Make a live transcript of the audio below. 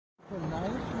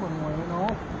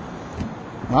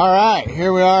Alright,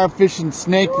 here we are fishing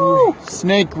Snake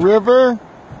River,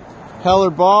 Heller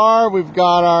Bar. We've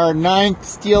got our 9th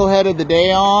steelhead of the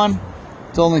day on.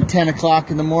 It's only 10 o'clock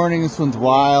in the morning. This one's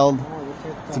wild.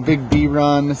 It's a big bee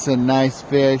run. This is a nice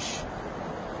fish.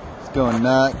 It's going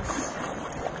nuts.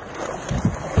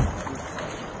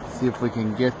 See if we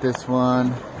can get this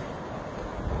one.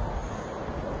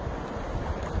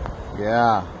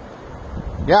 Yeah,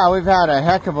 we've had a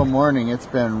heck of a morning. It's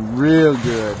been real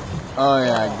good. Oh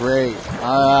yeah, great.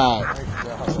 Alright,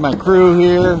 it's my crew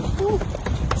here,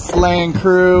 slaying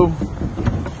crew.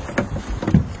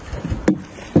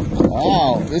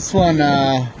 Wow, this one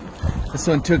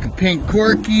took a pink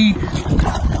corky,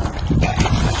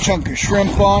 a chunk of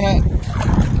shrimp on it,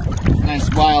 nice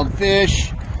wild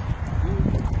fish.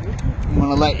 I'm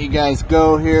gonna let you guys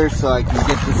go here so I can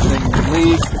get this thing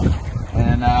released.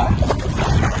 And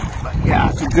yeah,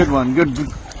 it's a good one. Good,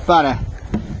 about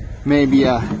maybe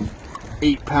a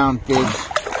 8-pound fish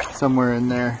somewhere in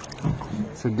there.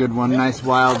 It's a good one, nice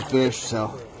wild fish.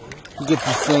 So we'll get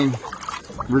this thing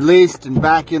released and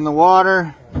back in the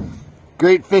water.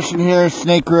 Great fishing here,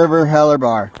 Snake River, Heller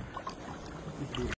Bar.